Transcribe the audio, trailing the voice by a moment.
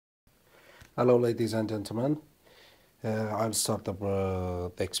Hello, ladies and gentlemen. I'll start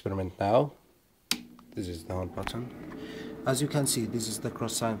the experiment now. This is the on button. As you can see, this is the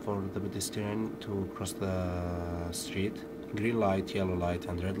cross sign for the pedestrian to cross the street. Green light, yellow light,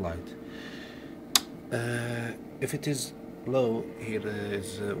 and red light. If it is low, here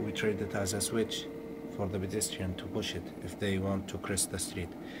is we treat it as a switch for the pedestrian to push it if they want to cross the street.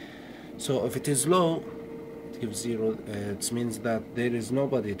 So if it is low, it gives 0. It means that there is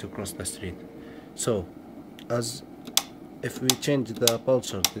nobody to cross the street. So if we change the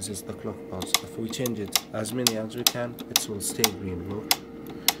pulsar, this is the clock pulse, if we change it as many as we can, it will stay green. Look,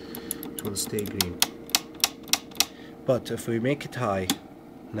 it will stay green. But if we make it high,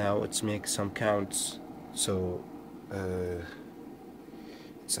 now it's make some counts, so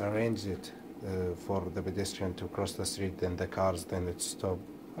it's arranged it for the pedestrian to cross the street, then the cars, then it stop,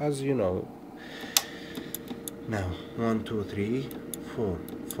 as you know. Now 1 2 3 4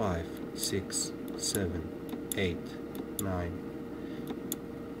 5 6 7 8 9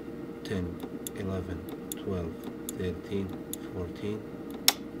 10 11 12 13 14.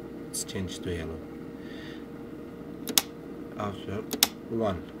 It's changed to yellow. After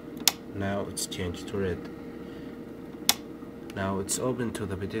 1, now it's changed to red. Now it's open to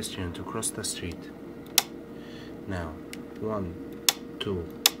the pedestrian to cross the street. Now 1 2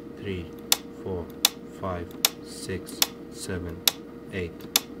 3 4 5 6 7 8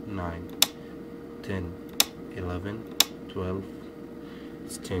 9 10 11 12.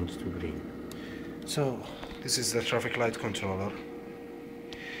 It's changed to green. So this is the traffic light controller.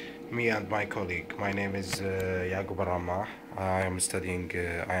 Me and my colleague, my name is Al-Rammah. I am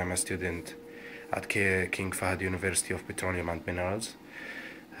a student at King Fahad University of Petroleum and Minerals.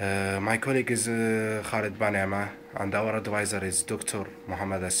 My colleague is Khalid Banema, and our advisor is Dr.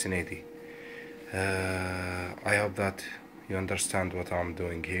 Muhammad Al-Sinadi. I hope that you understand what I'm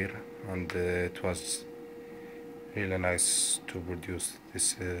doing here, and it was really nice to produce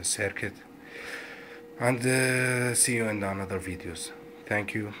this circuit, and see you in another videos.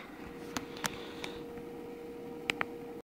 Thank you.